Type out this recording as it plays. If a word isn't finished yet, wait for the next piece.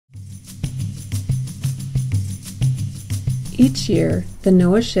Each year, the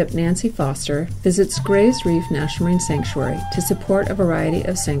NOAA ship Nancy Foster visits Gray's Reef National Marine Sanctuary to support a variety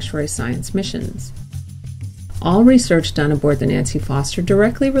of sanctuary science missions. All research done aboard the Nancy Foster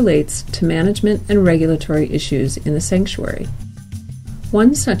directly relates to management and regulatory issues in the sanctuary.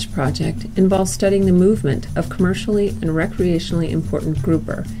 One such project involves studying the movement of commercially and recreationally important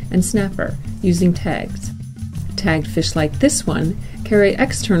grouper and snapper using tags. Tagged fish like this one carry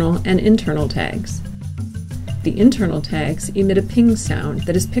external and internal tags. The internal tags emit a ping sound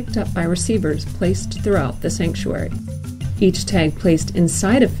that is picked up by receivers placed throughout the sanctuary. Each tag placed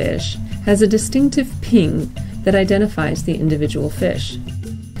inside a fish has a distinctive ping that identifies the individual fish.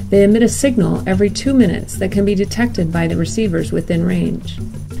 They emit a signal every 2 minutes that can be detected by the receivers within range.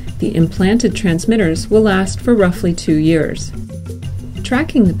 The implanted transmitters will last for roughly 2 years.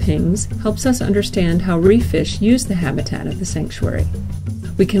 Tracking the pings helps us understand how reef fish use the habitat of the sanctuary.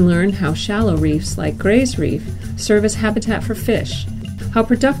 We can learn how shallow reefs like Gray's Reef serve as habitat for fish, how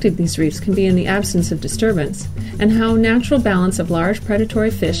productive these reefs can be in the absence of disturbance, and how natural balance of large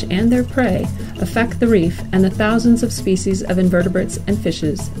predatory fish and their prey affect the reef and the thousands of species of invertebrates and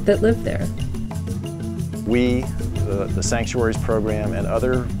fishes that live there. We, the Sanctuaries Program, and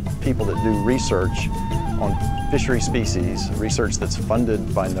other people that do research on fishery species, research that's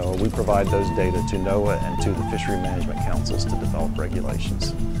funded by NOAA, we provide those data to NOAA and to the Fishery Management Councils to develop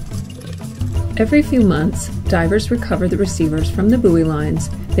regulations. Every few months, divers recover the receivers from the buoy lines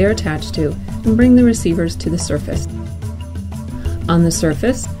they are attached to and bring the receivers to the surface. On the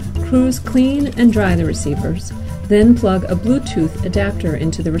surface, crews clean and dry the receivers, then plug a Bluetooth adapter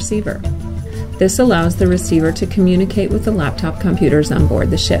into the receiver. This allows the receiver to communicate with the laptop computers on board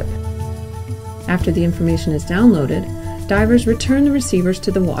the ship. After the information is downloaded, divers return the receivers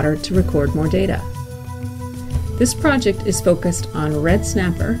to the water to record more data. This project is focused on red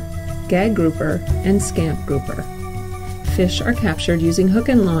snapper, gag grouper, and scamp grouper. Fish are captured using hook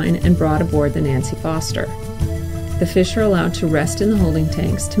and line and brought aboard the Nancy Foster. The fish are allowed to rest in the holding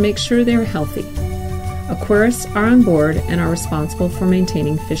tanks to make sure they are healthy. Aquarists are on board and are responsible for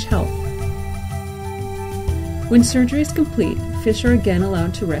maintaining fish health. When surgery is complete, fish are again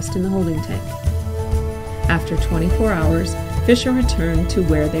allowed to rest in the holding tank. After 24 hours, fish are returned to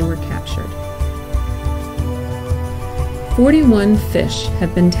where they were captured. 41 fish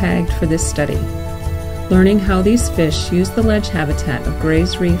have been tagged for this study. Learning how these fish use the ledge habitat of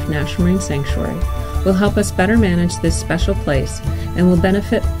Gray's Reef National Marine Sanctuary will help us better manage this special place and will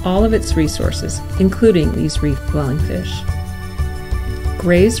benefit all of its resources, including these reef-dwelling fish.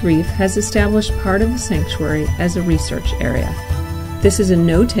 Gray's Reef has established part of the sanctuary as a research area. This is a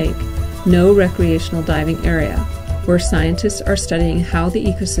no-take, no recreational diving area, where scientists are studying how the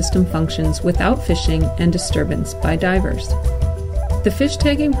ecosystem functions without fishing and disturbance by divers. The fish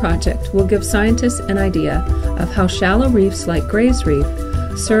tagging project will give scientists an idea of how shallow reefs like Gray's Reef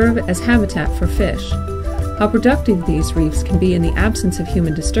serve as habitat for fish, how productive these reefs can be in the absence of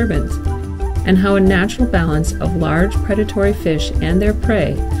human disturbance, and how a natural balance of large predatory fish and their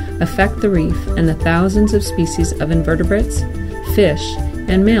prey affect the reef and the thousands of species of invertebrates, fish,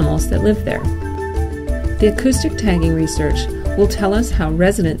 and mammals that live there. The acoustic tagging research will tell us how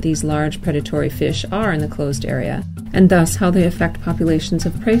resident these large predatory fish are in the closed area, and thus how they affect populations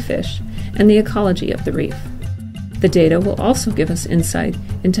of prey fish and the ecology of the reef. The data will also give us insight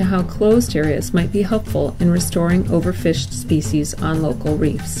into how closed areas might be helpful in restoring overfished species on local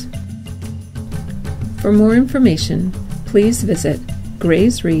reefs. For more information, please visit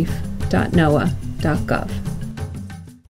graysreef.noaa.gov.